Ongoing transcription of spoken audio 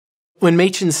When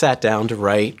Machen sat down to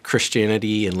write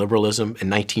Christianity and Liberalism in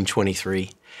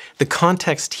 1923, the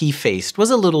context he faced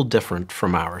was a little different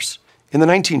from ours. In the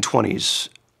 1920s,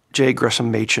 J.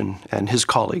 Gresham Machen and his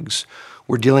colleagues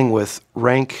were dealing with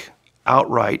rank,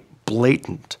 outright,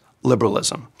 blatant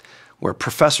liberalism, where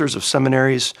professors of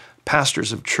seminaries,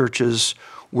 pastors of churches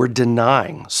were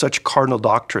denying such cardinal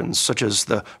doctrines such as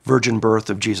the virgin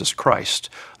birth of Jesus Christ,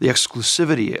 the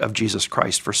exclusivity of Jesus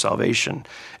Christ for salvation,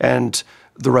 and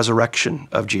the resurrection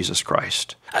of Jesus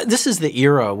Christ. This is the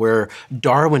era where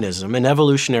Darwinism and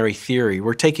evolutionary theory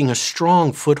were taking a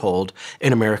strong foothold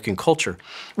in American culture.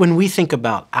 When we think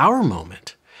about our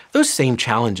moment, those same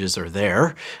challenges are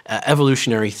there.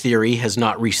 Evolutionary theory has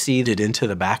not receded into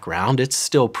the background. It's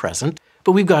still present.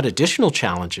 But we've got additional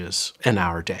challenges in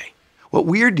our day. What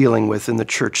we're dealing with in the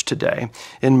church today,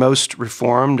 in most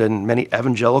Reformed and many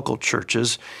evangelical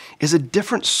churches, is a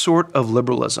different sort of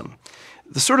liberalism.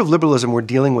 The sort of liberalism we're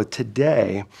dealing with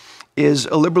today is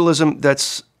a liberalism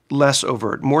that's less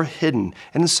overt, more hidden,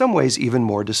 and in some ways even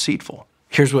more deceitful.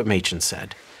 Here's what Machen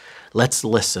said. Let's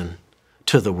listen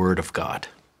to the Word of God.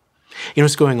 You know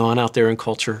what's going on out there in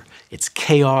culture? It's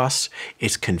chaos,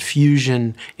 it's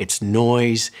confusion, it's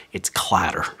noise, it's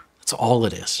clatter. That's all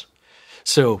it is.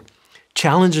 So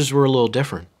challenges were a little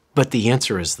different, but the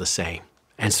answer is the same.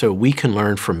 And so we can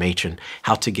learn from Machen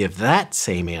how to give that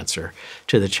same answer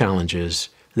to the challenges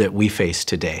that we face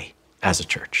today as a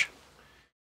church.